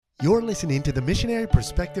You're listening to the Missionary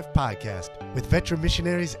Perspective Podcast with veteran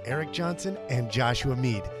missionaries Erik Johnson and Joshua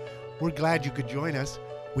Mead. We're glad you could join us.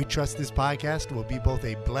 We trust this podcast will be both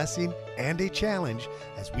a blessing and a challenge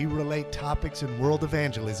as we relate topics in world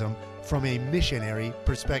evangelism from a missionary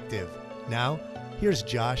perspective. Now, here's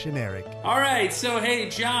Josh and Erik. All right, so hey,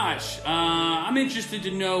 Josh, I'm interested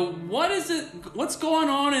to know what's going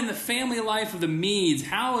on in the family life of the Meads?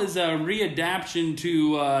 How is readaptation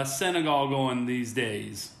to Senegal going these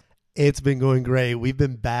days? It's been going great. We've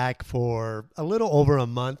been back for a little over a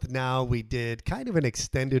month now. We did kind of an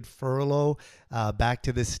extended furlough back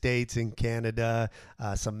to the States and Canada,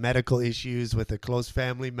 some medical issues with a close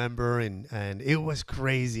family member, and it was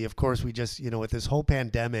crazy. Of course, we just, with this whole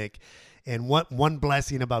pandemic, and one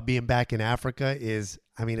blessing about being back in Africa is,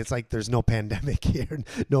 it's like there's no pandemic here.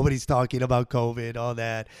 Nobody's talking about COVID, all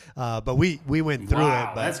that. But we went through it.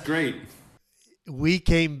 But that's great. We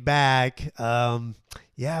came back,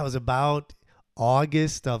 it was about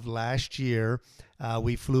August of last year.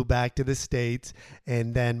 We flew back to the States,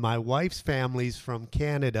 and then my wife's family's from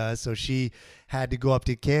Canada, so she had to go up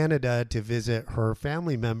to Canada to visit her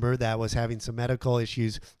family member that was having some medical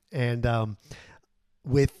issues. And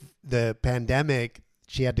with the pandemic,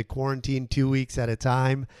 she had to quarantine 2 weeks at a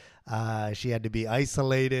time. She had to be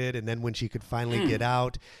isolated, and then when she could finally get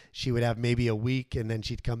out, she would have maybe a week, and then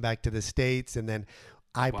she'd come back to the States, and then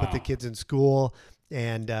I put the kids in school,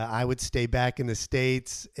 and I would stay back in the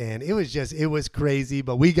States, and it was crazy,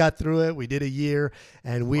 but we got through it. We did a year,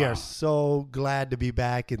 and we are so glad to be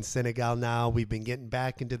back in Senegal now. We've been getting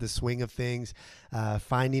back into the swing of things,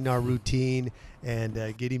 finding our routine,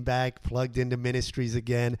 and getting back plugged into ministries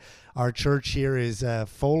again. Our church here is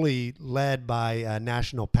fully led by a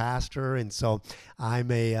national pastor, and so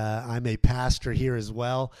I'm a pastor here as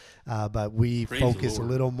well, but we focus a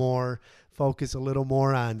little more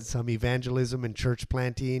on some evangelism and church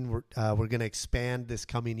planting. We're going to expand this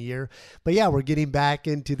coming year. But yeah, we're getting back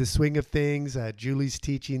into the swing of things. Julie's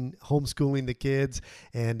teaching, homeschooling the kids,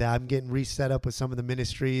 and I'm getting reset up with some of the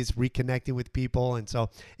ministries, reconnecting with people. And so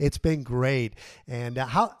it's been great. And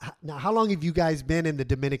how long have you guys been in the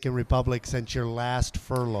Dominican Republic since your last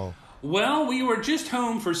furlough? Well, we were just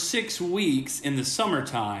home for 6 weeks in the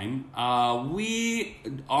summertime. We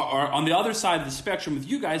are on the other side of the spectrum with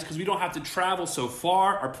you guys because we don't have to travel so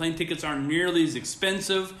far. Our plane tickets aren't nearly as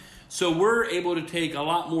expensive. So we're able to take a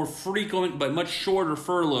lot more frequent but much shorter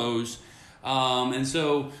furloughs. And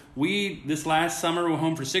so this last summer, we were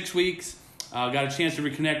home for 6 weeks. Got a chance to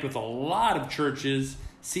reconnect with a lot of churches,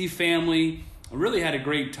 see family. I really had a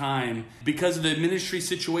great time. Because of the ministry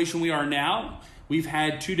situation we are now, we've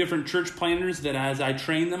had 2 different church planners that as I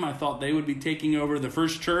trained them, I thought they would be taking over the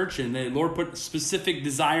first church, and the Lord put specific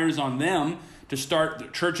desires on them to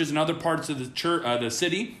start churches in other parts of the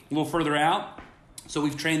city, a little further out. So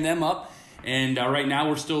we've trained them up, and right now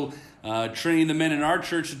we're still training the men in our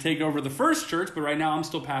church to take over the first church, but right now I'm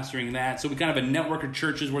still pastoring that. So we kind of have a network of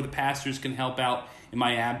churches where the pastors can help out in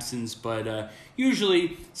my absence, but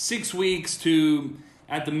usually 6 weeks to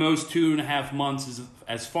at the most 2.5 months is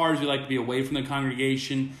as far as we like to be away from the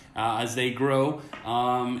congregation as they grow.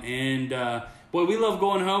 Boy, we love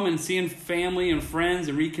going home and seeing family and friends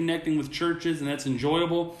and reconnecting with churches, and that's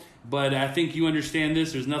enjoyable. But I think you understand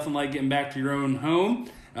this. There's nothing like getting back to your own home,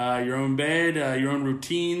 your own bed, your own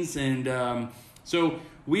routines. And so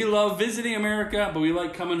we love visiting America, but we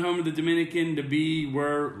like coming home to the Dominican to be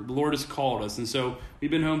where the Lord has called us. And so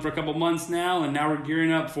we've been home for a couple months now, and now we're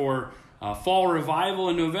gearing up for fall revival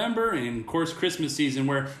in November, and of course Christmas season,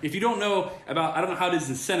 where if you don't know about, I don't know how it is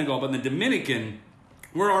in Senegal, but in the Dominican,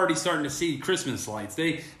 we're already starting to see Christmas lights.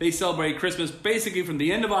 They celebrate Christmas basically from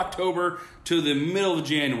the end of October to the middle of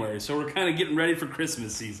January. So we're kind of getting ready for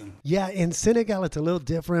Christmas season. Yeah, in Senegal, it's a little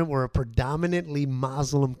different. We're a predominantly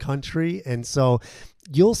Muslim country, and so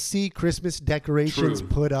you'll see Christmas decorations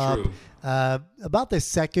put up. About the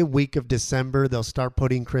second week of December, they'll start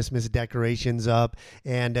putting Christmas decorations up.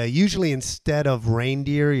 And usually instead of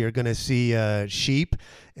reindeer, you're going to see sheep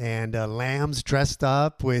and lambs dressed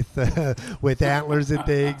up with antlers and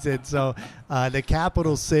things. And so the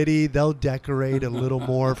capital city, they'll decorate a little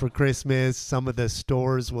more for Christmas. Some of the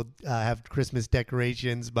stores will have Christmas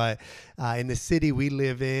decorations. But in the city we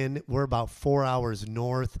live in, we're about 4 hours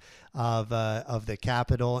north of the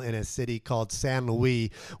capital in a city called San Luis,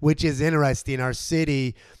 which is interesting. Our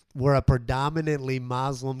city, we're a predominantly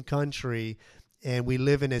Muslim country, and we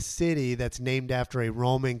live in a city that's named after a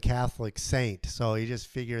Roman Catholic saint. So you just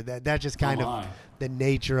figure that's just kind of the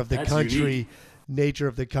nature of the country. nature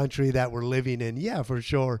of the country that we're living in. Yeah, for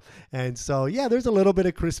sure. And so, yeah, there's a little bit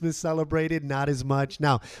of Christmas celebrated, not as much.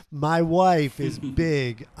 Now, my wife is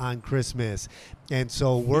big on Christmas. And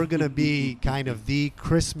so we're going to be kind of the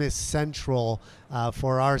Christmas central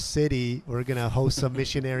for our city. We're going to host some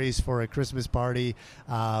missionaries for a Christmas party.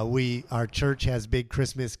 Our church has big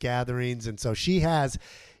Christmas gatherings. And so she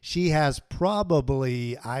has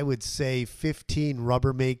probably, I would say, 15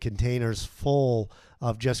 Rubbermaid containers full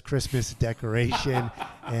of just Christmas decoration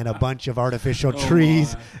and a bunch of artificial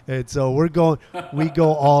trees. And so we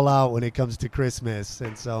go all out when it comes to Christmas.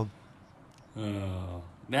 And so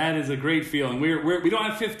that is a great feeling. We don't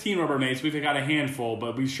have 15 Rubbermaids. We've got a handful,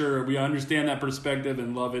 but we understand that perspective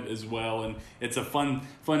and love it as well. And it's a fun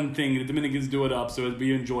thing. The Dominicans do it up, so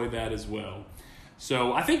we enjoy that as well.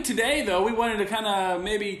 So I think today, though, we wanted to kind of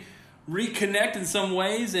maybe reconnect in some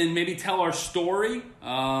ways and maybe tell our story.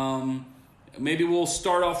 Maybe we'll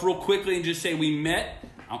start off real quickly and just say we met.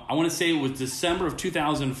 I want to say it was December of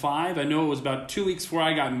 2005. I know it was about 2 weeks before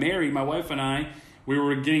I got married. My wife and I, we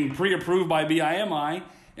were getting pre-approved by BIMI,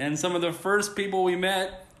 and some of the first people we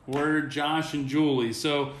met were Josh and Julie.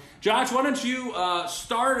 So, Josh, why don't you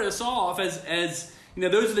start us off as you know,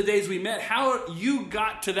 those are the days we met. How you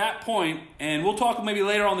got to that point, and we'll talk maybe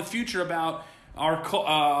later on in the future about our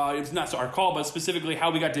call. It's not our call, but specifically how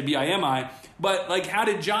we got to BIMI. But like, how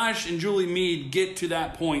did Josh and Julie Mead get to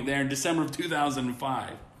that point there in December of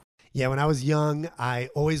 2005? Yeah, when I was young, I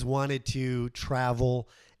always wanted to travel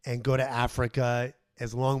and go to Africa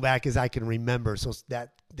as long back as I can remember. So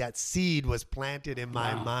that seed was planted in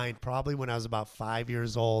my mind probably when I was about 5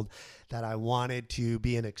 years old, that I wanted to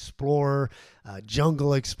be an explorer, a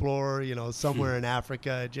jungle explorer, you know, somewhere in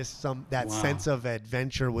Africa. Just sense of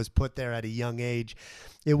adventure was put there at a young age.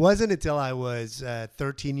 It wasn't until I was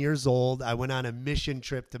 13 years old, I went on a mission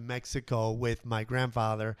trip to Mexico with my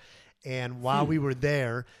grandfather. And while we were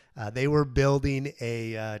there, they were building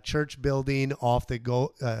a church building off the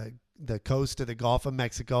coast of the Gulf of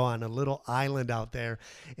Mexico on a little island out there.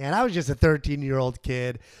 And I was just a 13-year-old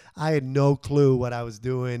kid. I had no clue what I was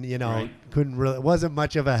doing, you know, wasn't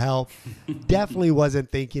much of a help. Definitely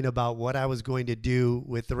wasn't thinking about what I was going to do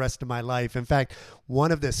with the rest of my life. In fact,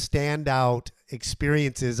 one of the standout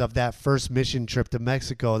experiences of that first mission trip to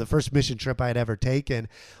Mexico, the first mission trip I had ever taken,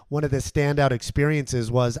 one of the standout experiences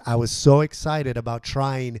was I was so excited about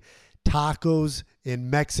trying tacos in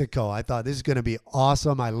Mexico. I thought this is going to be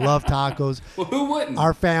awesome. I love tacos. Well, who wouldn't?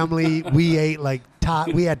 Our family, we ate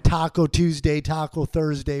we had Taco Tuesday, Taco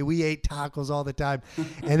Thursday. We ate tacos all the time.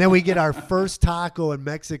 And then we get our first taco in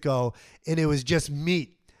Mexico, and it was just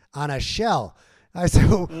meat on a shell. I said,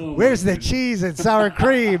 where's the cheese and sour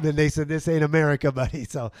cream? And they said, this ain't America, buddy.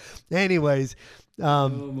 So anyways, oh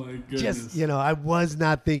my goodness. Just, you know, I was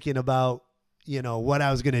not thinking about, you know, what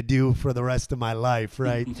I was going to do for the rest of my life,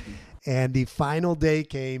 right? And the final day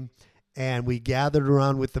came, and we gathered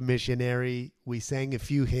around with the missionary. We sang a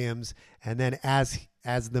few hymns, and then as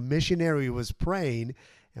the missionary was praying,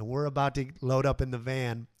 and we're about to load up in the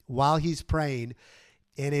van, while he's praying,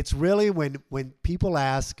 and it's really when people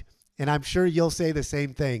ask, and I'm sure you'll say the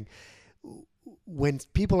same thing, when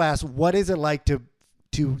people ask, what is it like to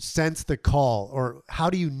sense the call, or how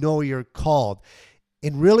do you know you're called?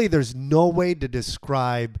 And really, there's no way to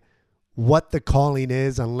describe what the calling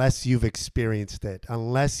is unless you've experienced it,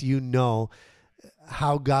 unless you know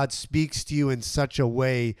how God speaks to you in such a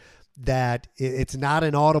way that it's not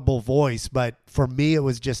an audible voice. But for me, it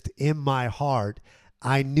was just in my heart.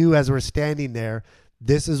 I knew as we're standing there,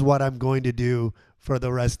 this is what I'm going to do for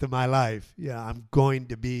the rest of my life. Yeah, I'm going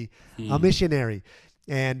to be a missionary.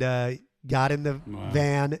 And got in the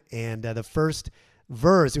van, and the first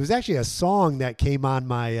verse, it was actually a song that came on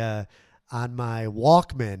my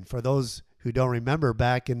Walkman. For those who don't remember,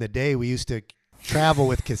 back in the day, we used to travel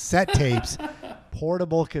with cassette tapes,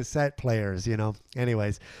 portable cassette players, you know.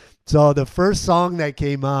 Anyways, so the first song that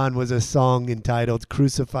came on was a song entitled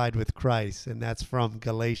Crucified with Christ, and that's from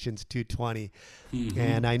Galatians 2:20.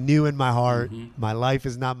 And I knew in my heart, my life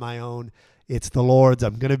is not my own, it's the Lord's.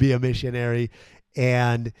 I'm going to be a missionary.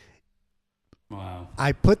 And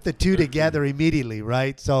I put the two together immediately,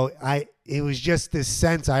 right? So it was just this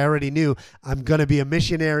sense. I already knew I'm going to be a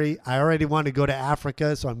missionary. I already wanted to go to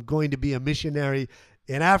Africa, so I'm going to be a missionary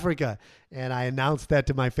in Africa. And I announced that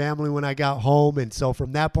to my family when I got home. And so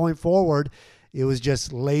from that point forward, it was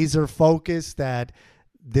just laser focused that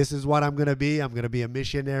this is what I'm going to be. I'm going to be a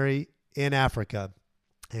missionary in Africa.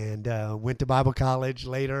 And went to Bible college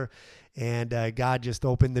later, and God just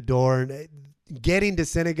opened the door. And getting to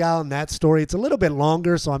Senegal and that story, it's a little bit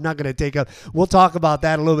longer, so I'm not going to take up. We'll talk about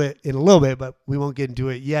that in a little bit, but we won't get into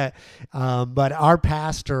it yet. But our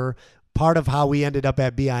pastor part of how we ended up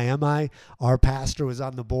at BIMI. Our pastor was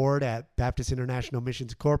on the board at Baptist International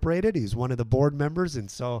Missions Incorporated. He's one of the board members.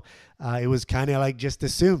 And so it was kind of like just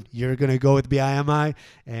assumed you're going to go with BIMI.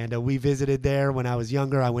 And we visited there when I was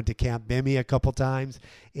younger. I went to Camp Bimmy a couple times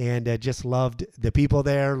and just loved the people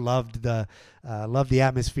there, loved the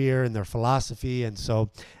atmosphere and their philosophy. And so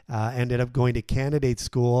ended up going to candidate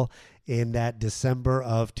school in that December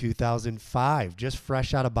of 2005, just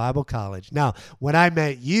fresh out of Bible college. Now, when I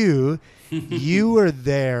met you, you were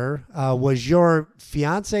there. Was your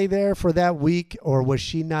fiance there for that week, or was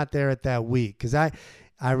she not there at that week? Because I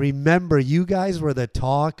remember you guys were the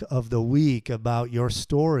talk of the week about your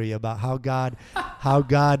story, about how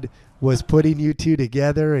God was putting you two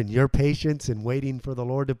together and your patience and waiting for the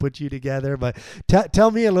Lord to put you together. But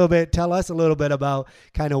tell us a little bit about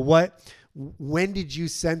kind of when did you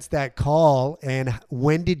sense that call, and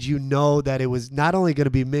when did you know that it was not only going to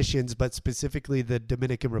be missions, but specifically the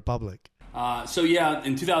Dominican Republic?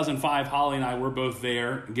 In 2005, Holly and I were both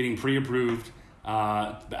there getting pre-approved.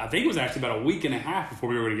 I think it was actually about a week and a half before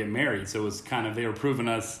we were going to get married. So it was kind of, they were proving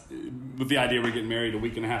us with the idea we're getting married a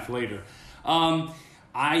week and a half later.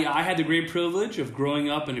 I had the great privilege of growing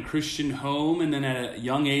up in a Christian home, and then at a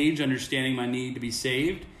young age understanding my need to be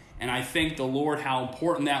saved. And I thank the Lord how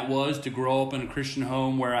important that was to grow up in a Christian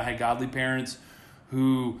home where I had godly parents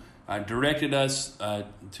who directed us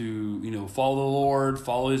to follow the Lord,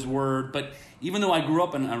 follow His Word. But even though I grew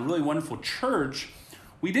up in a really wonderful church,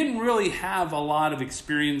 we didn't really have a lot of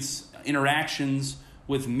interactions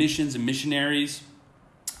with missions and missionaries.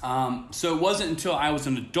 So it wasn't until I was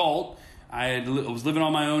an adult, I was living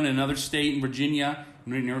on my own in another state in Virginia,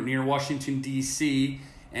 near Washington, D.C.,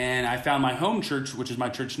 and I found my home church, which is my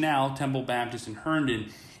church now, Temple Baptist in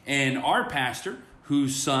Herndon. And our pastor,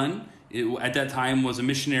 whose son at that time was a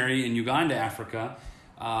missionary in Uganda, Africa,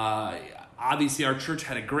 obviously our church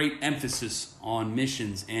had a great emphasis on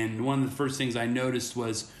missions. And one of the first things I noticed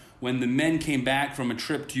was when the men came back from a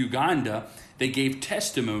trip to Uganda, they gave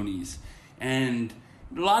testimonies. And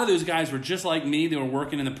a lot of those guys were just like me. They were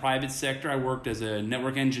working in the private sector. I worked as a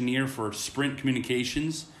network engineer for Sprint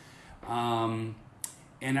Communications.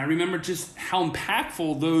 And I remember just how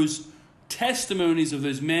impactful those testimonies of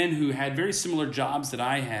those men who had very similar jobs that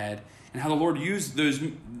I had, and how the Lord used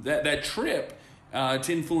that trip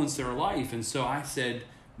to influence their life. And so I said,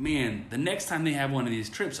 man, the next time they have one of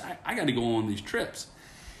these trips, I got to go on these trips.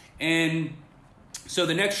 And so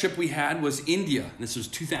the next trip we had was India. This was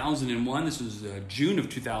 2001. This was June of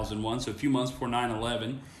 2001, so a few months before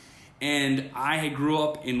 9/11. And I grew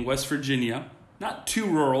up in West Virginia. Not too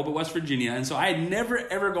rural, but West Virginia. And so I had never,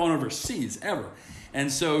 ever gone overseas, ever.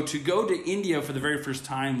 And so to go to India for the very first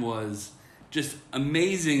time was just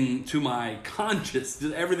amazing to my conscience.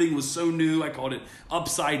 Everything was so new. I called it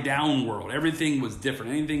upside down world. Everything was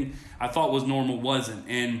different. Anything I thought was normal wasn't.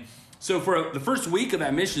 And so for the first week of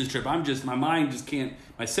that missions trip, my mind just can't,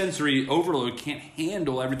 my sensory overload can't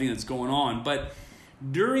handle everything that's going on. But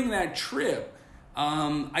during that trip,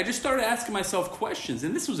 I just started asking myself questions.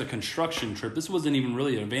 And this was a construction trip. This wasn't even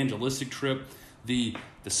really an evangelistic trip. The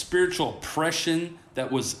spiritual oppression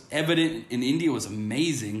that was evident in India was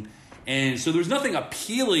amazing. And so there was nothing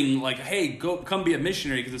appealing like, hey, come be a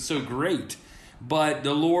missionary because it's so great. But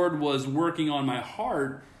the Lord was working on my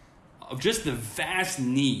heart of just the vast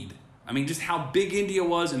need. I mean, just how big India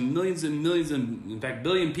was, and millions, and in fact,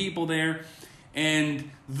 billion people there.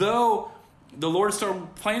 And though the Lord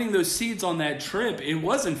started planting those seeds on that trip, it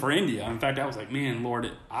wasn't for India. In fact, I was like, man,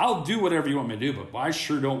 Lord, I'll do whatever you want me to do, but I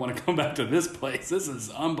sure don't want to come back to this place. This is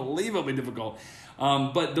unbelievably difficult.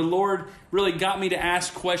 But the Lord really got me to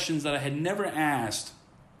ask questions that I had never asked,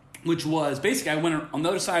 which was, basically, I went on the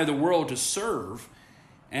other side of the world to serve.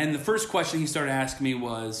 And the first question He started asking me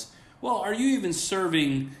was, well, are you even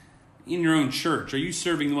serving in your own church? Are you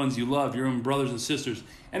serving the ones you love, your own brothers and sisters?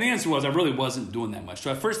 And the answer was I really wasn't doing that much.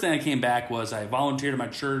 So the first thing I came back was I volunteered at my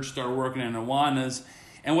church, started working in Awanas.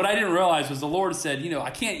 And what I didn't realize was the Lord said, I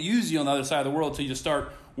can't use you on the other side of the world until you just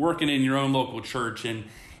start working in your own local church. And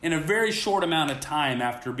in a very short amount of time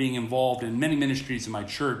after being involved in many ministries in my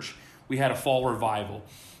church, we had a fall revival.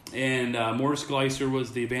 And Morris Gleiser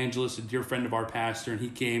was the evangelist, a dear friend of our pastor, and he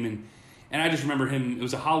came. And I just remember him, it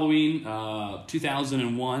was a Halloween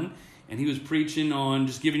 2001. And he was preaching on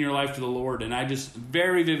just giving your life to the Lord. And I just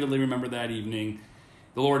very vividly remember that evening,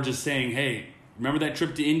 the Lord just saying, hey, remember that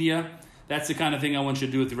trip to India? That's the kind of thing I want you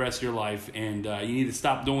to do with the rest of your life. And you need to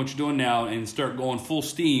stop doing what you're doing now and start going full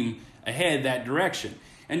steam ahead that direction.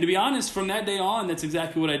 And to be honest, from that day on, that's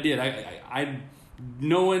exactly what I did.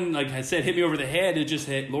 No one, like I said, hit me over the head. It just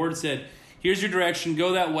hit. Lord said, here's your direction.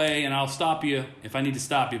 Go that way, and I'll stop you if I need to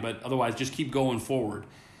stop you. But otherwise, just keep going forward.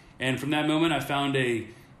 And from that moment, I found a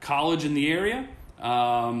college in the area,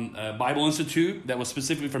 a Bible Institute that was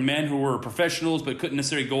specifically for men who were professionals but couldn't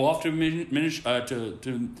necessarily go off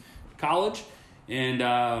to college,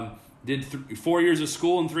 and did 4 years of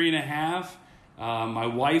school in 3.5. My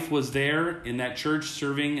wife was there in that church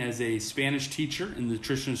serving as a Spanish teacher in the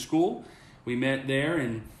Christian school. We met there,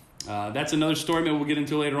 and that's another story maybe we'll get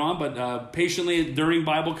into later on. But patiently during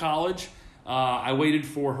Bible college, I waited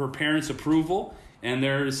for her parents' approval, and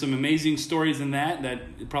there's some amazing stories in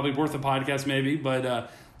that probably worth a podcast maybe. But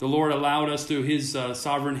the Lord allowed us through His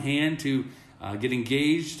sovereign hand to get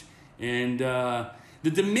engaged, and the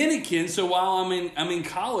Dominican. So while I'm in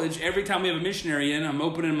college, every time we have a missionary in, I'm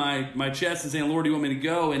opening my chest and saying, "Lord, do you want me to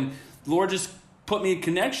go?" And the Lord just put me in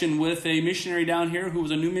connection with a missionary down here who was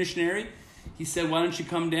a new missionary. He said, "Why don't you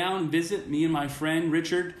come down and visit?" Me and my friend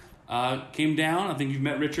Richard came down. I think you've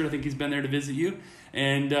met Richard. I think he's been there to visit you.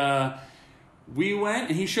 And we went,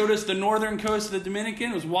 and he showed us the northern coast of the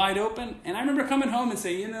Dominican. It was wide open. And I remember coming home and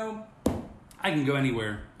saying, I can go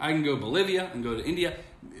anywhere. I can go Bolivia. I can go to India.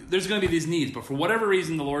 There's going to be these needs. But for whatever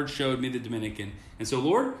reason, the Lord showed me the Dominican. And so,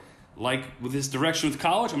 Lord, like with this direction with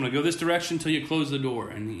college, I'm going to go this direction until you close the door.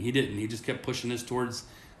 And He didn't. He just kept pushing us towards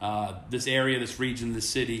this area, this region, this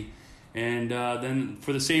city. And then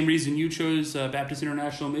for the same reason you chose Baptist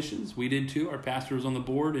International Missions, we did too. Our pastor was on the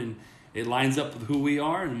board, and it lines up with who we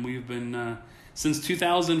are. And we've been, since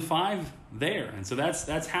 2005, there. And so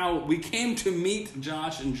that's how we came to meet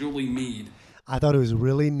Josh and Julie Mead. I thought it was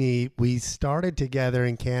really neat. We started together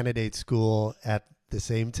in candidate school at the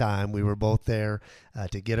same time. We were both there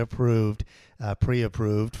to get approved,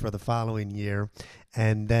 pre-approved for the following year.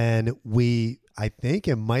 And then I think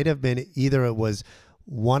it might have been either it was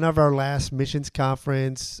one of our last missions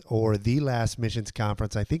conference or the last missions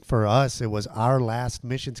conference. I think for us, it was our last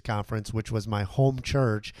missions conference, which was my home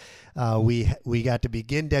church. We got to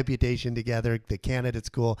begin deputation together, the candidate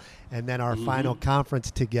school, and then our final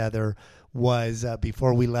conference together was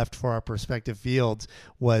before we left for our prospective fields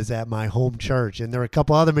was at my home church. And there were a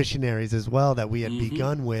couple other missionaries as well that we had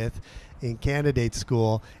begun with in candidate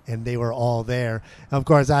school, and they were all there. Of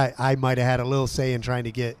course, I might have had a little say in trying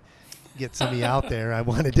to get some of you out there. I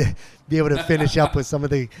wanted to be able to finish up with some of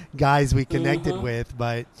the guys we connected with.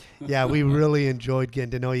 But yeah, we really enjoyed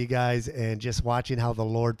getting to know you guys and just watching how the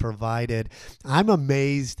Lord provided. I'm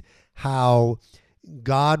amazed how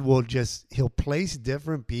God He'll place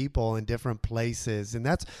different people in different places. And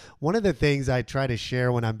that's one of the things I try to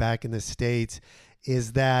share when I'm back in the States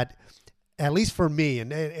is that, at least for me,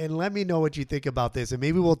 and let me know what you think about this. And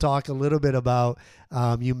maybe we'll talk a little bit about,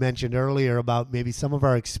 you mentioned earlier about maybe some of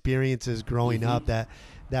our experiences growing up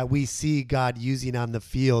that we see God using on the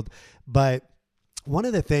field. But one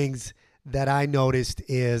of the things that I noticed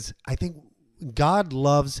is I think God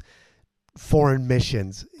loves foreign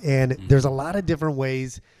missions. And there's a lot of different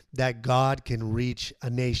ways that God can reach a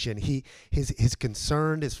nation. His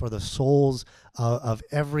concern is for the souls of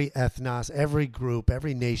every ethnos, every group,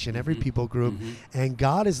 every nation, every people group. And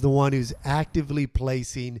God is the one who's actively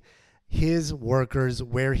placing His workers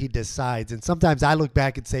where He decides. And sometimes I look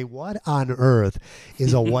back and say, what on earth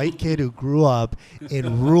is a white kid who grew up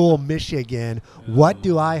in rural Michigan? What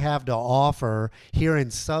do I have to offer here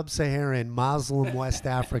in sub-Saharan Muslim West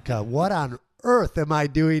Africa? What on earth am I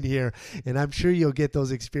doing here? And I'm sure you'll get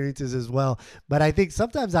those experiences as well. But I think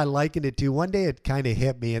sometimes I liken it to, one day it kind of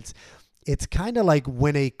hit me. It's kind of like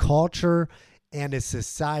when a culture and a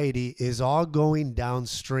society is all going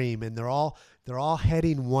downstream and they're all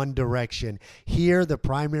heading one direction. Here, the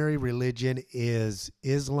primary religion is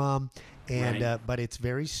Islam, and but it's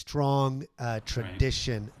very strong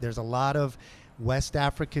tradition. There's a lot of West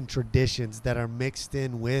African traditions that are mixed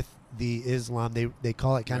in with the Islam. They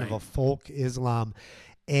call it kind of a folk Islam.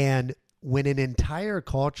 And when an entire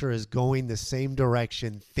culture is going the same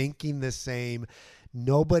direction, thinking the same,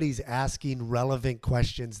 nobody's asking relevant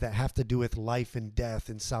questions that have to do with life and death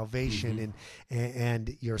and salvation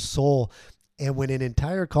and your soul. And when an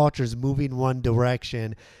entire culture is moving one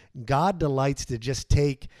direction, God delights to just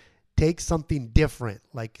take something different.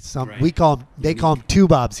 Like they call him two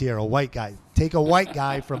Bobs here, a white guy. Take a white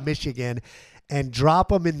guy from Michigan and drop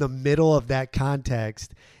him in the middle of that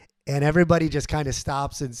context. And everybody just kind of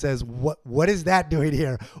stops and says, what is that doing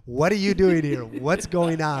here? What are you doing here? What's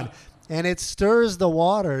going on? And it stirs the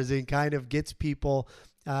waters and kind of gets people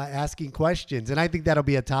asking questions. And I think that'll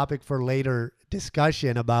be a topic for later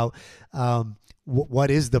discussion about what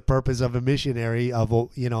is the purpose of a missionary, of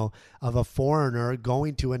a foreigner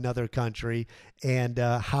going to another country, and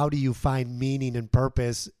how do you find meaning and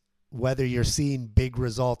purpose, whether you're seeing big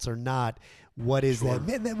results or not, what is Sure.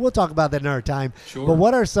 that? And we'll talk about that another time. Sure. But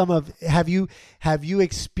what are some of have you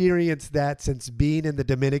experienced that since being in the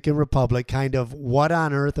Dominican Republic? Kind of what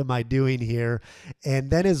on earth am I doing here?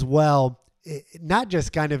 And then as well, not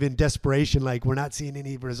just kind of in desperation, like we're not seeing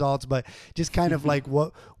any results, but just kind of like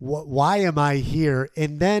why am I here?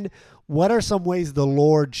 And then what are some ways the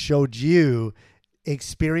Lord showed you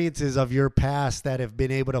experiences of your past that have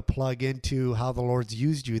been able to plug into how the Lord's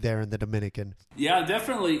used you there in the Dominican? Yeah,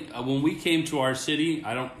 definitely. When we came to our city,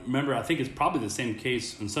 I don't remember, I think it's probably the same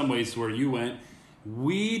case in some ways to where you went.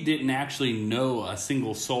 We didn't actually know a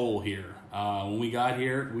single soul here. When we got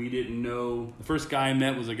here, we didn't know. The first guy I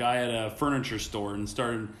met was a guy at a furniture store and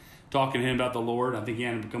started talking to him about the Lord. I think he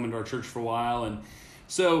ended up coming to our church for a while. And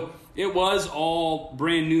so it was all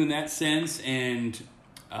brand new in that sense. And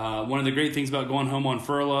one of the great things about going home on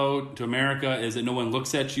furlough to America is that no one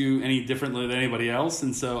looks at you any differently than anybody else.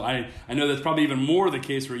 And so I know that's probably even more the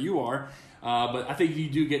case where you are. But I think you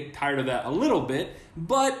do get tired of that a little bit.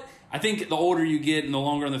 But I think the older you get and the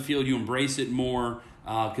longer on the field, you embrace it more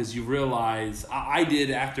because you realize, I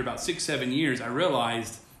did after about 6-7 years, I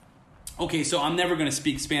realized, okay, so I'm never going to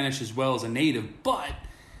speak Spanish as well as a native, but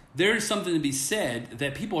there's something to be said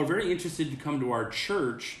that people are very interested to come to our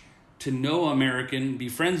church to know American, be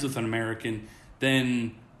friends with an American,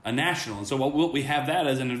 than a national. And so we have that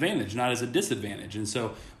as an advantage, not as a disadvantage. And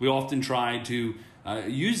so we often try to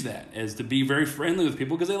use that as to be very friendly with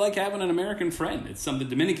people because they like having an American friend. It's something,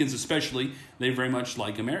 Dominicans especially, they very much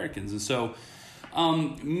like Americans. And so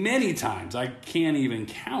many times, I can't even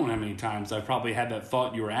count how many times I've probably had that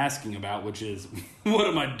thought you were asking about, which is, what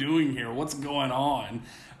am I doing here? What's going on?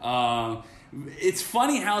 It's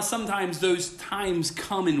funny how sometimes those times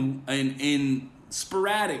come in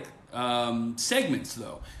sporadic segments,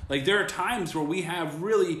 though. Like there are times where we have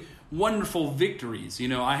really wonderful victories. You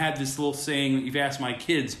know, I had this little saying, you've asked my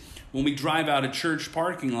kids, when we drive out a church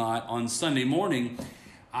parking lot on Sunday morning,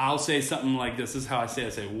 I'll say something like this. This is how I say it. I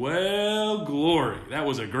say, well, glory. That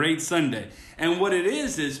was a great Sunday. And what it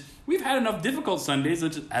is we've had enough difficult Sundays,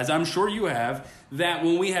 as I'm sure you have, that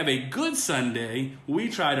when we have a good Sunday, we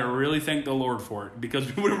try to really thank the Lord for it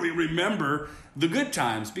because we remember the good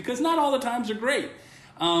times because not all the times are great.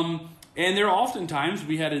 And there are often times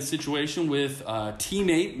we had a situation with a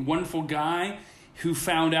teammate, wonderful guy, who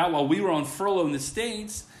found out while we were on furlough in the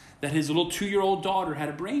States that his little 2-year-old daughter had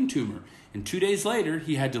a brain tumor. And 2 days later,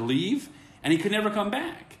 he had to leave, and he could never come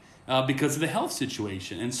back because of the health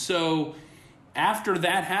situation. And so after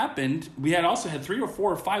that happened, we also had 3 or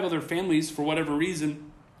 4 or 5 other families, for whatever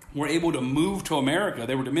reason, were able to move to America.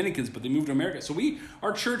 They were Dominicans, but they moved to America. So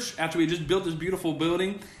our church, after we just built this beautiful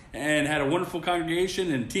building and had a wonderful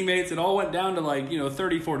congregation and teammates, it all went down to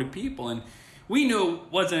 30, 40 people. And we knew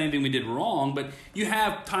it wasn't anything we did wrong, but you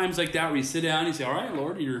have times like that where you sit down and you say, all right,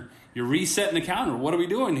 Lord, you're resetting the counter. What are we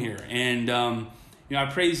doing here? And, I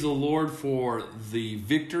praise the Lord for the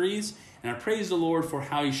victories, and I praise the Lord for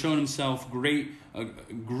how He's shown Himself great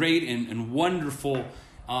and wonderful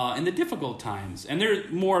in the difficult times. And there are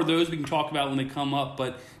more of those we can talk about when they come up,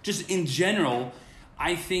 but just in general,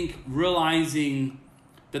 I think realizing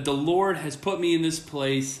that the Lord has put me in this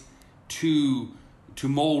place to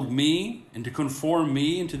mold me and to conform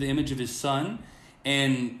me into the image of His Son,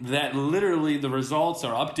 and that literally the results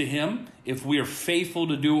are up to Him if we are faithful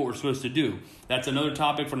to do what we're supposed to do. That's another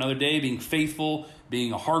topic for another day, being faithful,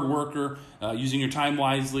 being a hard worker, using your time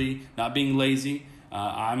wisely, not being lazy.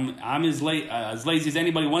 I'm as lazy as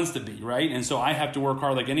anybody wants to be, right? And so I have to work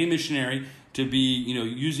hard like any missionary to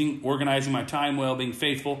be, organizing my time well, being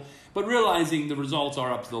faithful, but realizing the results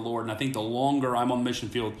are up to the Lord. And I think the longer I'm on the mission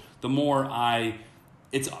field, the more I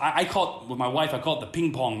call it, with my wife, I call it the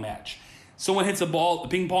ping pong match. Someone hits the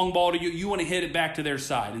ping pong ball to you, you want to hit it back to their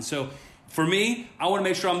side. And so for me, I want to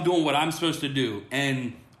make sure I'm doing what I'm supposed to do.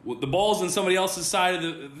 And the ball's on somebody else's side of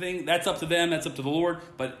the thing, that's up to them, that's up to the Lord.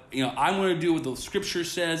 But, I'm going to do what the Scripture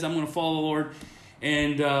says. I'm going to follow the Lord.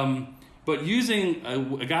 And but using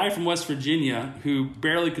a guy from West Virginia who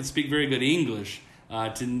barely could speak very good English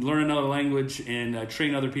to learn another language and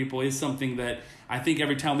train other people is something that I think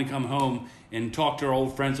every time we come home and talk to our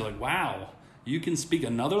old friends, they're like, wow, you can speak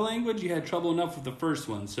another language? You had trouble enough with the first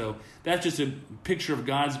one. So that's just a picture of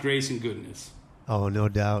God's grace and goodness. Oh, no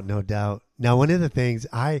doubt, no doubt. Now, one of the things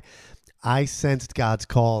I sensed God's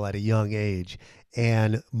call at a young age,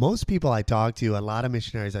 and most people I talk to, a lot of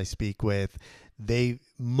missionaries I speak with, they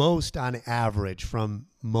most on average from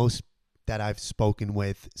most that I've spoken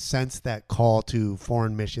with sense that call to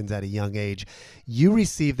foreign missions at a young age. You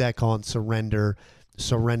received that call and surrendered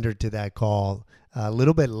to that call a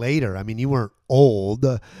little bit later. I mean, you weren't old,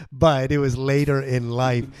 but it was later in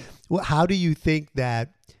life. How do you think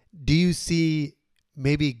that do you see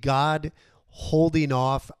maybe God holding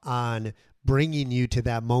off on bringing you to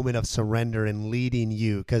that moment of surrender and leading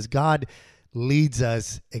you? Because God leads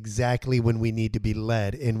us exactly when we need to be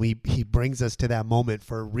led, and he brings us to that moment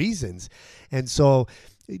for reasons. And so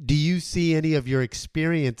do you see any of your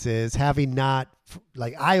experiences having not,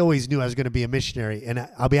 like, I always knew I was going to be a missionary, and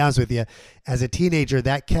I'll be honest with you, as a teenager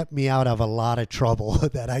that kept me out of a lot of trouble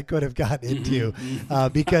that I could have gotten into,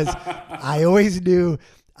 because I always knew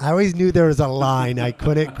there was a line I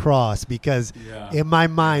couldn't cross, because in my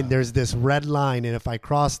mind there's this red line, and if I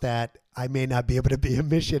cross that, I may not be able to be a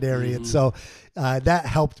missionary. And so that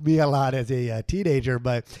helped me a lot as a teenager.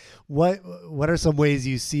 But what are some ways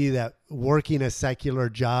you see that working a secular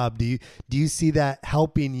job, do you see that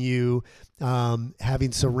helping you,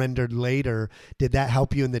 having surrendered later? Did that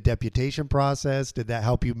help you in the deputation process? Did that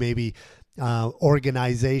help you maybe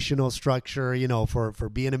organizational structure, for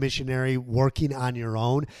being a missionary, working on your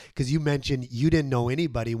own? Because you mentioned you didn't know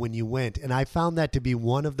anybody when you went. And I found that to be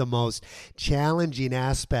one of the most challenging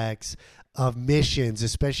aspects of missions,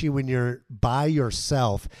 especially when you're by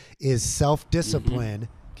yourself, is self-discipline.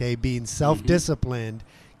 Okay. Being self-disciplined,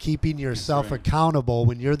 keeping yourself accountable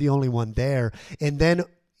when you're the only one there. And then,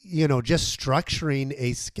 just structuring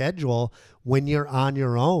a schedule when you're on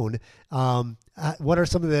your own. What are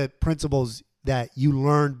some of the principles that you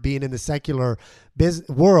learned being in the secular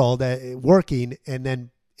world, working, and then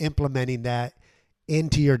implementing that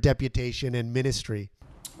into your deputation and ministry?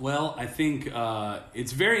 Well, I think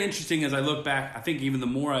it's very interesting as I look back. I think even the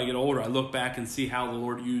more I get older, I look back and see how the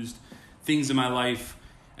Lord used things in my life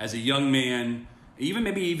as a young man,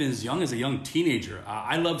 maybe even as young as a young teenager.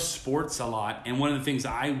 I love sports a lot, and one of the things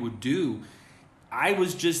I would do, I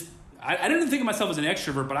didn't think of myself as an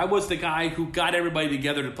extrovert, but I was the guy who got everybody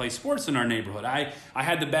together to play sports in our neighborhood. I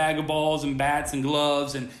had the bag of balls and bats and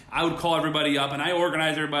gloves, and I would call everybody up, and I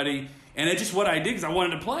organized everybody, and it's just what I did because I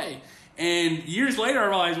wanted to play. And years later, I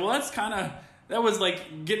realized, well, that was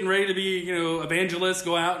like getting ready to be, evangelist,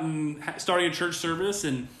 go out and starting a church service,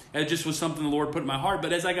 and it just was something the Lord put in my heart.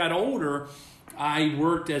 But as I got older, I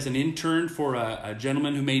worked as an intern for a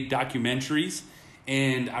gentleman who made documentaries,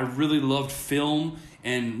 and I really loved film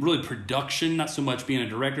and really production, not so much being a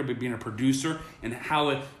director, but being a producer, and how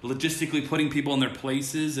it logistically putting people in their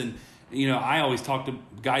places. And, I always talk to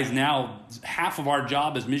guys now, half of our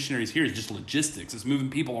job as missionaries here is just logistics. It's moving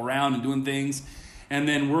people around and doing things. And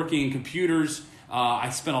then working in computers, I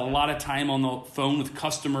spent a lot of time on the phone with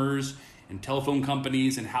customers and telephone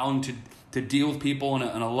companies, and how to deal with people in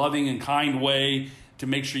a loving and kind way to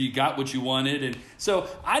make sure you got what you wanted. And so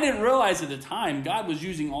I didn't realize at the time God was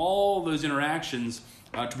using all those interactions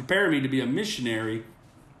to prepare me to be a missionary.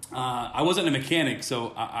 I wasn't a mechanic,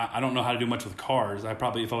 so I don't know how to do much with cars.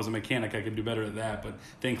 If I was a mechanic, I could do better at that, but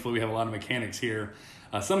thankfully we have a lot of mechanics here.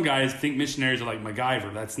 Some guys think missionaries are like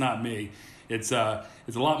MacGyver. That's not me. It's a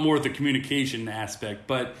lot more of the communication aspect.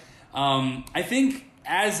 But I think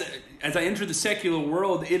as I enter the secular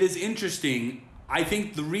world, it is interesting. I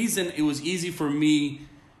think the reason it was easy for me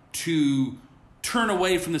to turn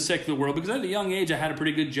away from the secular world, because at a young age I had a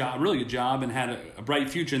pretty good job, really good job, and had a bright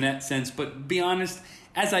future in that sense. But be honest,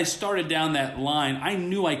 as I started down that line, I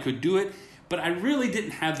knew I could do it, but I really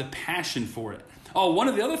didn't have the passion for it. Oh, one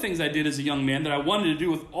of the other things I did as a young man that I wanted to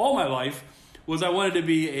do with all my life was I wanted to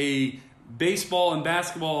be a baseball and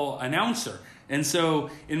basketball announcer. And so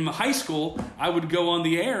in high school, I would go on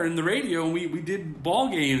the air and the radio, and we did ball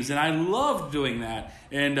games, and I loved doing that.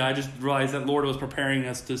 And I just realized that Lord was preparing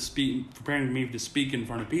me to speak in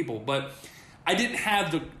front of people. But I didn't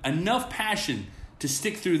have enough passion to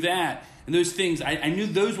stick through that. And those things, I knew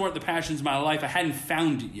those weren't the passions of my life. I hadn't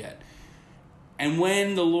found it yet. And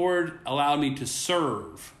when the Lord allowed me to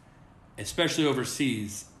serve, especially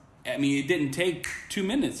overseas, it didn't take 2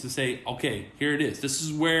 minutes to say, okay, here it is. This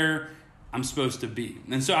is where I'm supposed to be.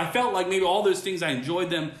 And so I felt like maybe all those things, I enjoyed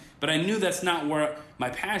them, but I knew that's not where my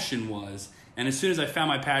passion was. And as soon as I found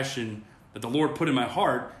my passion that the Lord put in my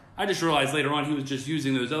heart, I just realized later on He was just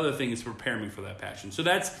using those other things to prepare me for that passion. So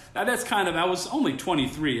that's kind of, I was only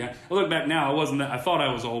 23. I look back now, I thought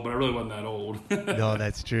I was old, but I really wasn't that old. No,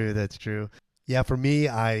 that's true. That's true. Yeah, for me,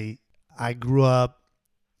 I grew up,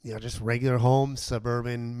 just regular home,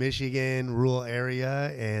 suburban Michigan, rural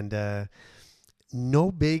area, and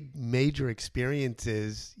no big major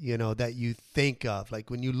experiences, that you think of. Like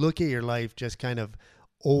when you look at your life, just kind of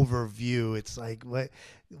overview, it's like,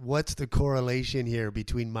 what's the correlation here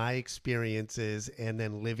between my experiences and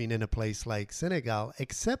then living in a place like Senegal?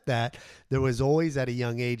 Except that there was always at a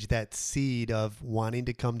young age that seed of wanting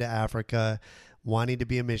to come to Africa, wanting to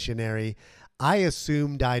be a missionary. I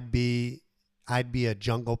assumed I'd be I'd be a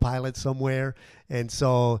jungle pilot somewhere. And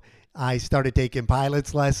so I started taking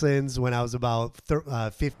pilot's lessons when I was about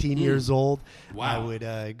 15 years old. I Wow.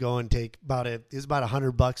 would go and take it was about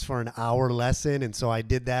 $100 for an hour lesson. And so I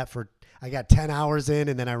did that I got 10 hours in,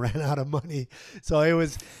 and then I ran out of money. So it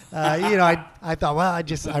was, I thought, well,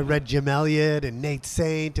 I read Jim Elliott and Nate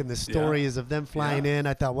Saint and the stories of them flying in.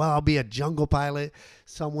 I thought, well, I'll be a jungle pilot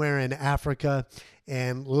somewhere in Africa.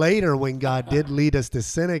 And later, when God did lead us to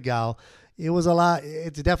Senegal, it was a lot.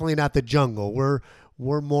 It's definitely not the jungle.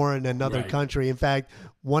 We're more in another country. In fact,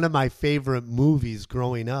 one of my favorite movies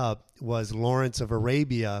growing up was Lawrence of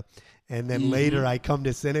Arabia. And then later I come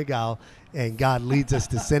to Senegal, and God leads us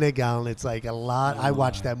to Senegal. And it's like a lot. I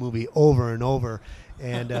watched that movie over and over.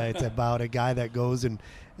 And it's about a guy that goes and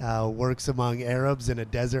works among Arabs in a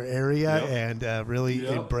desert area and really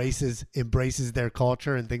embraces their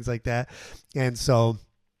culture and things like that. And so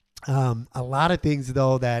a lot of things,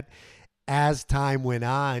 though, that as time went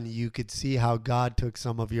on, you could see how God took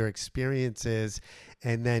some of your experiences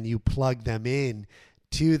and then you plug them in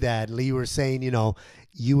to that. Lee were saying,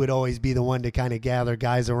 you would always be the one to kind of gather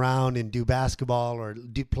guys around and do basketball or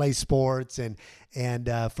play sports. And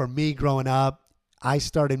for me growing up, I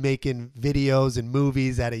started making videos and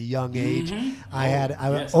movies at a young age.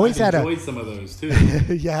 I always had enjoyed some of those too.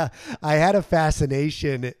 Yeah, I had a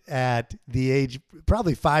fascination at the age,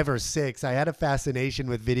 probably 5 or 6. I had a fascination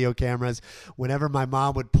with video cameras. Whenever my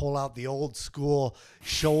mom would pull out the old school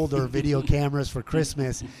shoulder video cameras for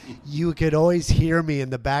Christmas, you could always hear me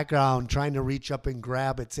in the background trying to reach up and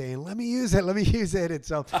grab it, saying, let me use it. And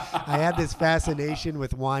so I had this fascination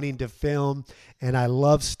with wanting to film, and I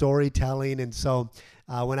love storytelling. And so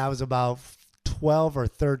when I was about 12 or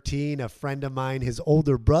 13, a friend of mine, his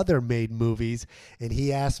older brother, made movies, and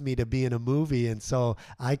he asked me to be in a movie. And so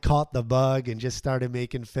I caught the bug and just started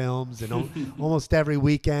making films. And almost every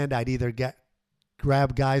weekend, I'd either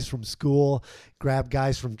grab guys from school, grab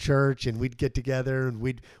guys from church, and we'd get together and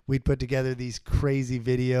we'd put together these crazy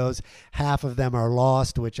videos. Half of them are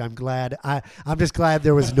lost, which I'm glad. I'm just glad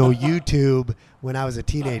there was no YouTube when I was a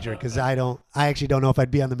teenager, because I actually don't know if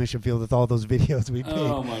I'd be on the mission field with all those videos we made.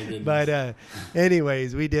 Oh my goodness. But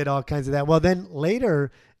anyways, we did all kinds of that. Well, then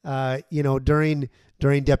later, during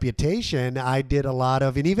deputation, I did a lot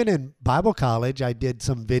of, and even in Bible college, I did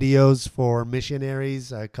some videos for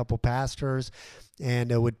missionaries, a couple pastors,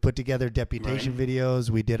 and would put together deputation videos.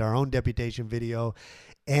 We did our own deputation video.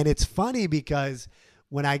 And it's funny because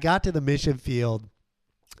when I got to the mission field,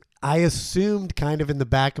 I assumed kind of in the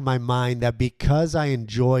back of my mind that because I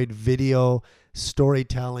enjoyed video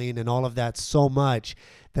storytelling and all of that so much,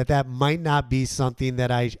 that might not be something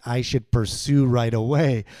that I should pursue right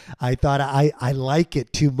away. I thought I like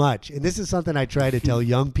it too much. And this is something I try to tell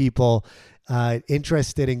young people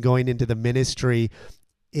interested in going into the ministry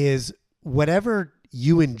is whatever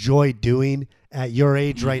you enjoy doing at your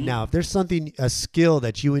age right now, if there's a skill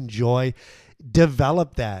that you enjoy,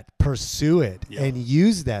 develop that, pursue it, and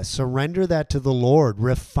use that, surrender that to the Lord,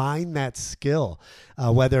 refine that skill,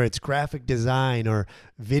 whether it's graphic design or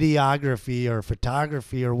videography or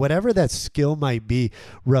photography or whatever that skill might be.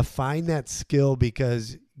 Refine that skill,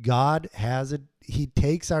 because God He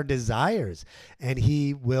takes our desires and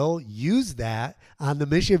He will use that on the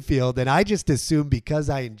mission field. And I just assumed because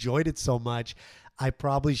I enjoyed it so much, I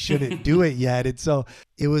probably shouldn't do it yet. And so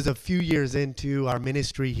it was a few years into our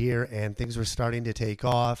ministry here and things were starting to take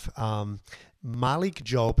off. Malik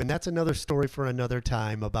Job, and that's another story for another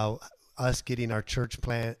time, about us getting our church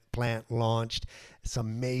plant launched,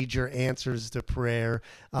 some major answers to prayer.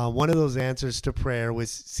 One of those answers to prayer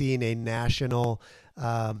was seeing a national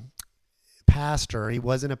pastor. He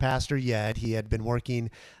wasn't a pastor yet. He had been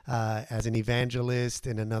working as an evangelist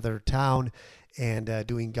in another town and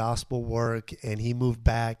doing gospel work, and he moved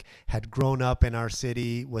back, had grown up in our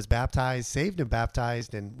city, was baptized, saved and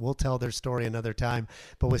baptized, and we'll tell their story another time,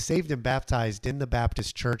 but was saved and baptized in the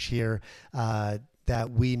Baptist church here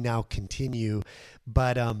that we now continue.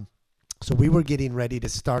 But so we were getting ready to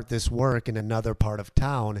start this work in another part of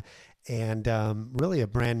town, and really a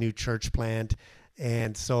brand new church plant.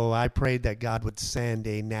 And so I prayed that God would send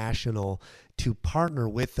a national to partner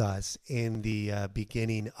with us in the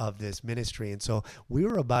beginning of this ministry. And so we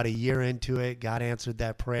were about a year into it. God answered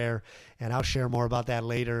that prayer, and I'll share more about that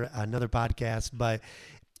later, another podcast. But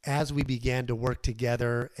as we began to work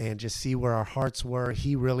together and just see where our hearts were,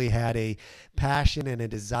 he really had a passion and a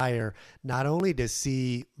desire not only to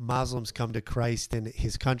see Muslims come to Christ in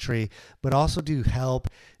his country, but also to help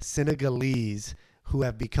Senegalese who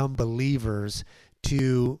have become believers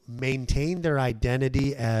to maintain their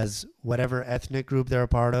identity as whatever ethnic group they're a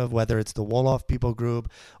part of, whether it's the Wolof people group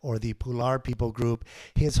or the Pular people group.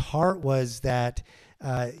 His heart was that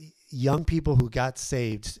young people who got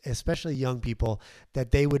saved, especially young people,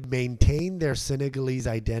 that they would maintain their Senegalese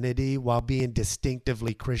identity while being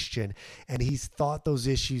distinctively Christian. And he's thought those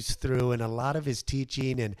issues through in a lot of his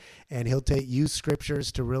teaching, and he'll use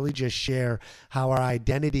scriptures to really just share how our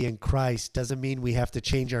identity in Christ doesn't mean we have to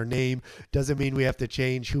change our name, doesn't mean we have to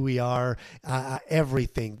change who we are,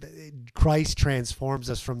 everything. Christ transforms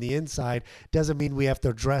us from the inside, doesn't mean we have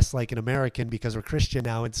to dress like an American because we're Christian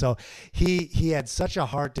now. And so he had such a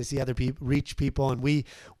heart to see other people reach people, and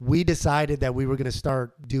we decided that we were going to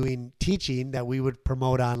start doing teaching that we would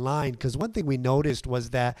promote online, because one thing we noticed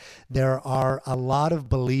was that there are a lot of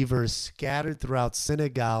believers scattered throughout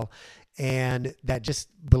Senegal, and that just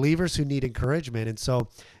believers who need encouragement. And so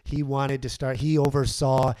he wanted to start, he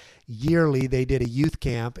oversaw yearly, they did a youth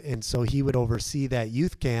camp. And so he would oversee that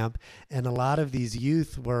youth camp. And a lot of these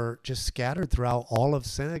youth were just scattered throughout all of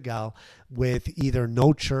Senegal with either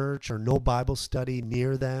no church or no Bible study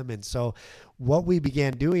near them. And so what we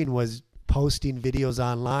began doing was posting videos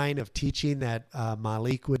online of teaching that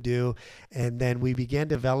Malik would do, and then we began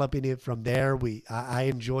developing it from there. I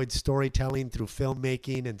enjoyed storytelling through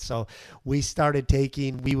filmmaking, and so we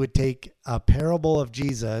would take a parable of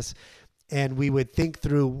Jesus, and we would think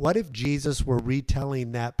through, what if Jesus were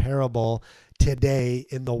retelling that parable today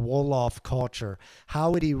in the Wolof culture?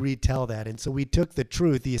 How would he retell that? And so we took the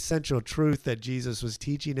truth, the essential truth that Jesus was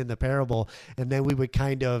teaching in the parable, and then we would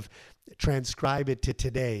kind of transcribe it to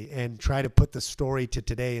today and try to put the story to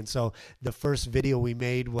today. And so the first video we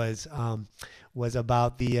made was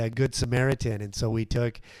about the Good Samaritan. And so we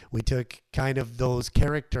took kind of those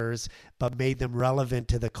characters, but made them relevant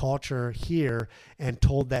to the culture here and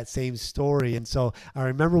told that same story. And so I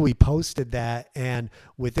remember we posted that, and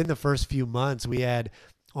within the first few months, we had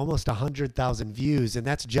almost 100,000 views, and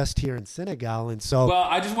that's just here in Senegal. And so, well,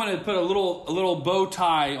 I just wanted to put a little bow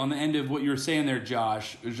tie on the end of what you were saying there,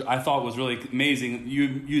 Josh, which I thought was really amazing.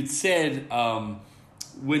 You'd said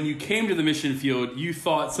when you came to the mission field, you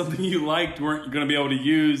thought something you liked weren't going to be able to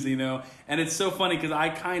use, and it's so funny because I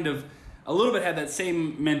kind of a little bit had that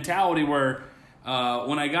same mentality where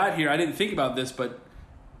when I got here, I didn't think about this, but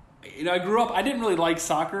I grew up, I didn't really like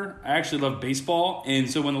soccer. I actually loved baseball. And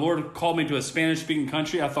so when the Lord called me to a Spanish-speaking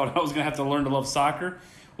country, I thought I was going to have to learn to love soccer.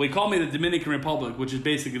 Well, he called me the Dominican Republic, which is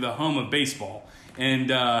basically the home of baseball.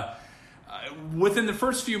 And within the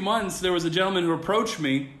first few months, there was a gentleman who approached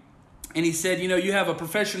me, and he said, you have a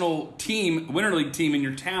professional team, Winter League team in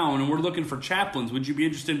your town, and we're looking for chaplains. Would you be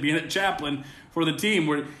interested in being a chaplain for the team?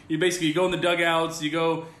 Where you basically go in the dugouts, you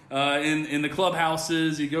go in the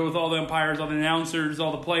clubhouses, you go with all the umpires, all the announcers,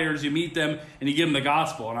 all the players, you meet them, and you give them the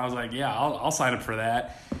gospel. And I was like, yeah, I'll sign up for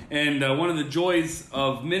that. And one of the joys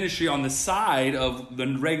of ministry on the side of the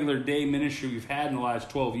regular day ministry we've had in the last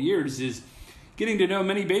 12 years is getting to know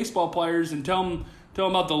many baseball players and tell them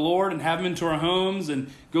about the Lord and have them into our homes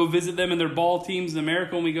and go visit them and their ball teams in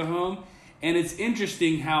America when we go home. And it's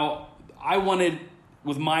interesting how I wanted,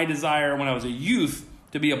 with my desire when I was a youth,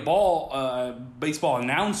 to be a baseball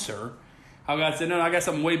announcer, how God said, no, I got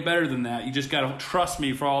something way better than that. You just got to trust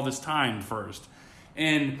me for all this time first.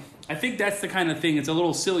 And I think that's the kind of thing, it's a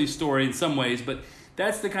little silly story in some ways, but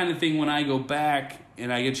that's the kind of thing when I go back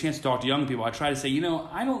and I get a chance to talk to young people, I try to say,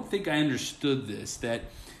 I don't think I understood this, that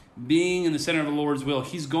being in the center of the Lord's will,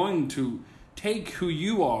 he's going to take who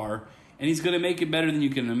you are and he's going to make it better than you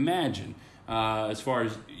can imagine. As far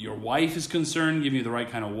as your wife is concerned, give you the right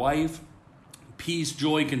kind of wife, peace,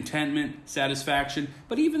 joy, contentment, satisfaction,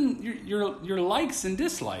 but even your likes and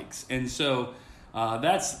dislikes. And so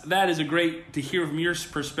that is a great to hear from your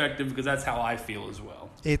perspective, because that's how I feel as well.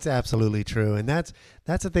 It's absolutely true. And that's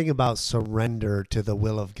the thing about surrender to the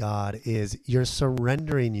will of God, is you're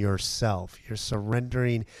surrendering yourself. You're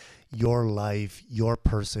surrendering your life, your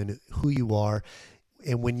person, who you are.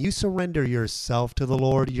 And when you surrender yourself to the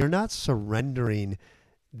Lord, you're not surrendering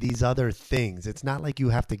these other things. It's not like you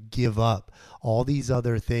have to give up all these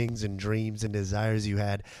other things and dreams and desires you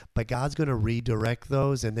had, but God's going to redirect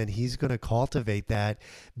those, and then he's going to cultivate that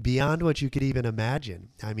beyond what you could even imagine.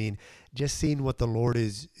 I mean, just seeing what the Lord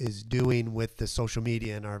is doing with the social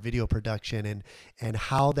media and our video production, and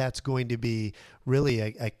how that's going to be really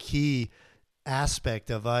a key aspect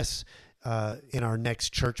of us in our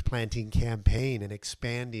next church planting campaign and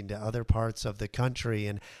expanding to other parts of the country,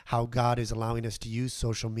 and how God is allowing us to use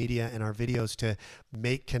social media and our videos to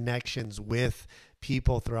make connections with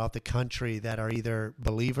people throughout the country that are either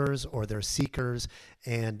believers or they're seekers,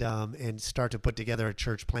 and start to put together a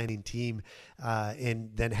church planning team,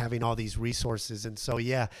 and then having all these resources. And so,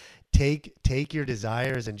 yeah, take your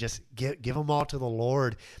desires and just give them all to the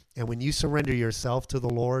Lord. And when you surrender yourself to the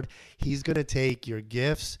Lord, He's going to take your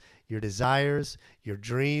gifts, your desires, your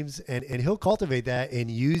dreams, and He'll cultivate that and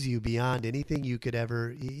use you beyond anything you could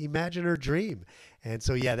ever imagine or dream. And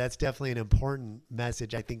so, yeah, that's definitely an important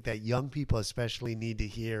message I think that young people especially need to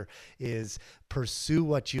hear, is pursue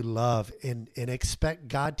what you love and expect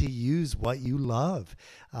God to use what you love.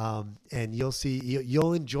 And you'll see,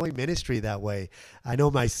 you'll enjoy ministry that way. I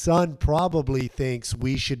know my son probably thinks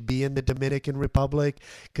we should be in the Dominican Republic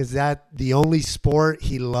because the only sport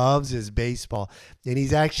he loves is baseball. And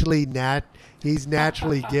he's actually he's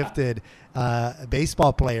naturally gifted. A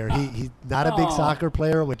baseball player. He's not a big soccer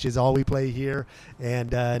player, which is all we play here.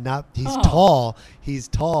 And he's tall,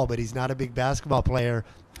 but he's not a big basketball player.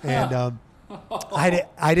 And I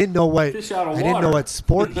didn't know what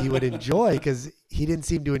sport he would enjoy, because he didn't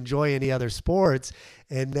seem to enjoy any other sports.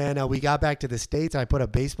 And then we got back to the States. I put a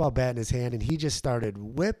baseball bat in his hand, and he just started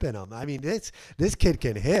whipping them. I mean, this kid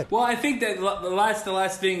can hit. Well, I think that the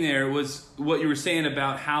last thing there was what you were saying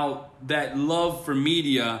about how that love for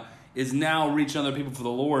media is now reaching other people for the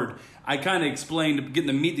Lord. I kind of explained getting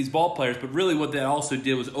to meet these ball players, but really what that also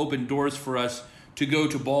did was open doors for us to go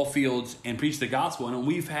to ball fields and preach the gospel. And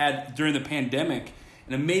we've had, during the pandemic,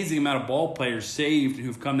 an amazing amount of ball players saved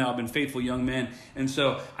who've come now, been faithful young men. And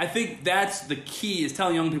so I think that's the key, is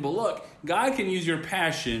telling young people, look, God can use your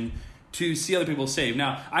passion to see other people saved.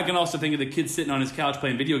 Now, I can also think of the kid sitting on his couch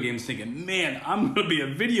playing video games thinking, man, I'm going to be a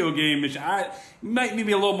video game missionary. I might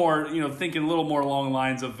maybe a little more, thinking a little more along the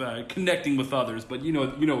lines of connecting with others, but you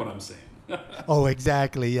know what I'm saying. Oh,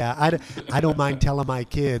 exactly. Yeah. I don't mind telling my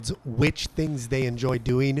kids which things they enjoy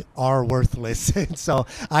doing are worthless. And so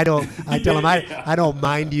I tell them, I don't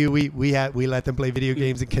mind you. We let them play video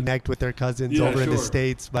games and connect with their cousins in the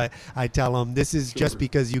States. But I tell them, this is just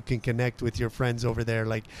because you can connect with your friends over there.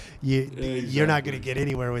 Like you're not going to get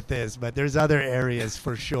anywhere with this, but there's other areas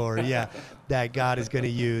for sure. Yeah. That God is going to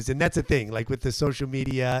use. And that's the thing, like with the social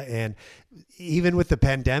media and even with the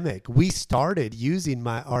pandemic, we started using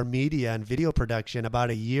our media and video production about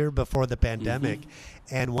a year before the pandemic.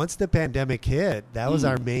 Mm-hmm. And once the pandemic hit, that was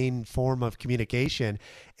our main form of communication.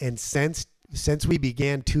 And since we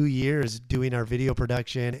began 2 years doing our video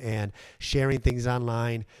production and sharing things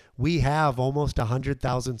online, we have almost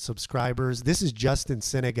 100,000 subscribers. This is just in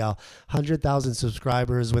Senegal, 100,000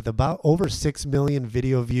 subscribers with about over 6 million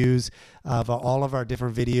video views of all of our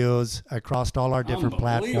different videos across all our different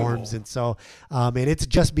platforms. And so, and it's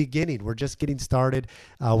just beginning. We're just getting started.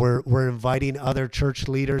 We're inviting other church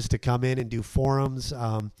leaders to come in and do forums,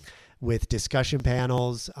 with discussion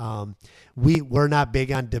panels. We're not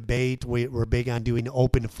big on debate. We're big on doing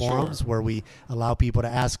open forums where we allow people to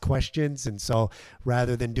ask questions. And so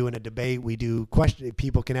rather than doing a debate, we do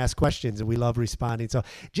people can ask questions, and we love responding. So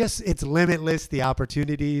it's limitless, the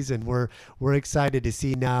opportunities. And we're excited to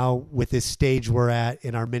see now with this stage we're at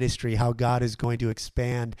in our ministry, how God is going to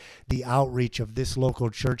expand the outreach of this local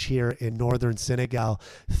church here in northern Senegal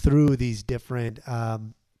through these different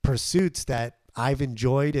pursuits that I've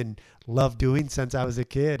enjoyed and loved doing since I was a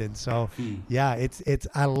kid. And so, yeah,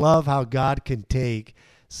 I love how God can take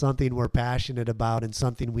something we're passionate about and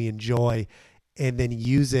something we enjoy and then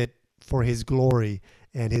use it for His glory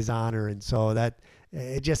and His honor. And so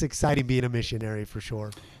it's just exciting being a missionary for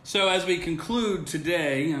sure. So as we conclude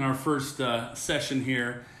today in our first session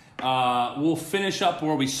here, we'll finish up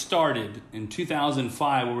where we started in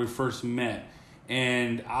 2005, where we first met.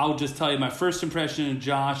 And I'll just tell you, my first impression of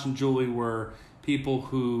Josh and Julie were people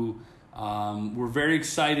who were very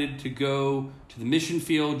excited to go to the mission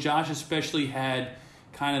field. Josh especially had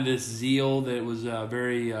kind of this zeal that was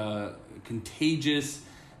very contagious,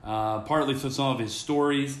 partly through some of his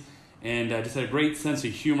stories, and just had a great sense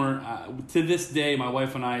of humor. To this day, my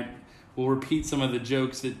wife and I will repeat some of the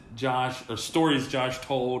jokes that stories Josh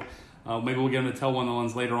told. Maybe we'll get him to tell one of the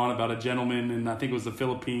ones later on about a gentleman, and I think it was the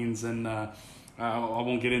Philippines, and I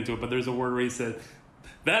won't get into it, but there's a word where he said,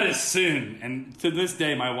 "That is sin." And to this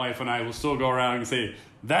day, my wife and I will still go around and say,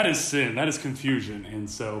 "That is sin. That is confusion." And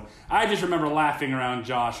so I just remember laughing around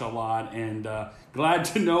Josh a lot, and glad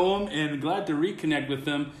to know him and glad to reconnect with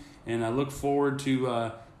him. And I look forward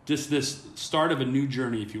to just this start of a new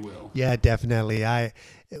journey, if you will. Yeah, definitely.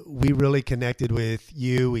 We really connected with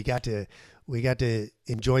you. We got to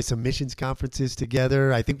enjoy some missions conferences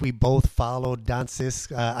together. I think we both followed Don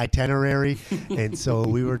Sisk's itinerary, and so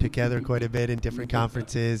we were together quite a bit in different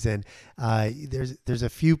conferences. And there's a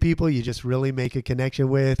few people you just really make a connection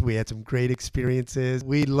with. We had some great experiences.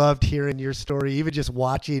 We loved hearing your story, even just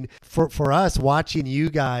watching, for us, watching you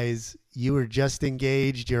guys. You were just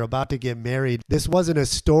engaged. You're about to get married. This wasn't a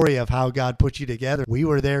story of how God put you together. We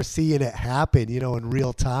were there seeing it happen, in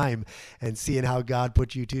real time, and seeing how God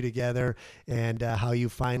put you two together, and how you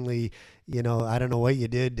finally, I don't know what you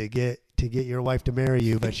did to get your wife to marry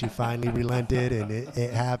you, but she finally relented, and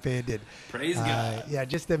it happened. And praise God. Yeah,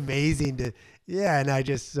 just amazing and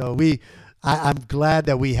I'm glad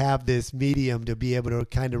that we have this medium to be able to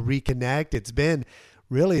kind of reconnect. It's been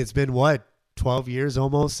what? 12 years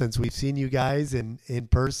almost since we've seen you guys in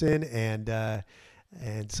person, and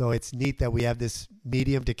so it's neat that we have this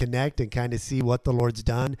medium to connect and kind of see what the Lord's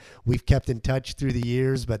done. We've kept in touch through the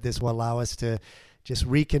years, but this will allow us to just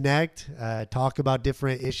reconnect, talk about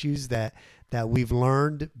different issues that we've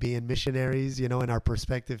learned being missionaries, in our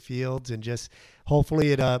respective fields, and just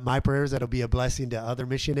hopefully my prayers that'll be a blessing to other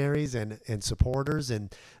missionaries and supporters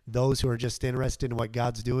and those who are just interested in what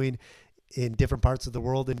God's doing in different parts of the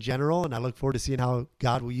world in general. And I look forward to seeing how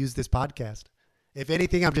God will use this podcast. If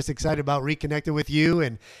anything, I'm just excited about reconnecting with you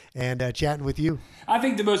and chatting with you. I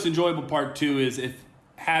think the most enjoyable part too is, if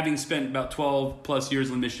having spent about 12 plus years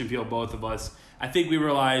in the mission field, both of us, I think we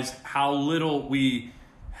realize how little we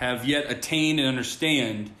have yet attained and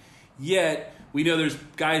understand. Yet we know there's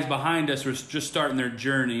guys behind us who are just starting their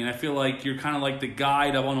journey. And I feel like you're kind of like the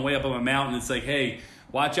guide up on the way up on a mountain. It's like, hey,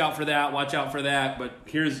 watch out for that, but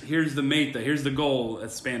here's the meta, here's the goal,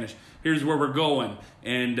 that's Spanish, here's where we're going.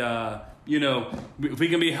 And, if we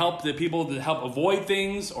can be the people to help avoid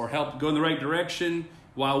things or help go in the right direction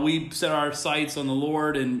while we set our sights on the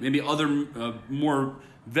Lord, and maybe other more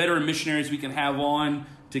veteran missionaries we can have on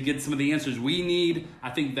to get some of the answers we need, I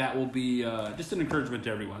think that will be just an encouragement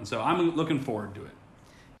to everyone. So I'm looking forward to it.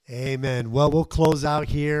 Amen. Well, we'll close out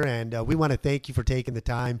here, and we want to thank you for taking the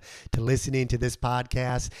time to listening to this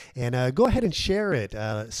podcast, and go ahead and share it.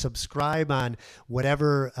 Subscribe on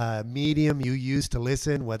whatever medium you use to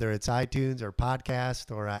listen, whether it's iTunes or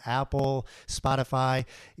podcast or Apple, Spotify.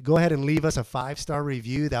 Go ahead and leave us a 5-star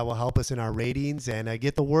review. That will help us in our ratings, and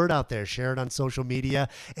get the word out there. Share it on social media,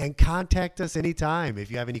 and contact us anytime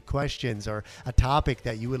if you have any questions or a topic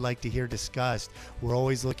that you would like to hear discussed. We're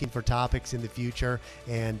always looking for topics in the future,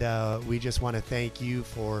 and we just want to thank you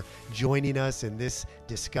for joining us in this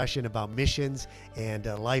discussion about missions and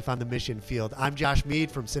life on the mission field. I'm Josh Mead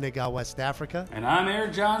from Senegal, West Africa. And I'm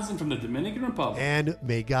Erik Johnson from the Dominican Republic. And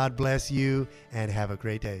may God bless you, and have a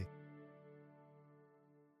great day.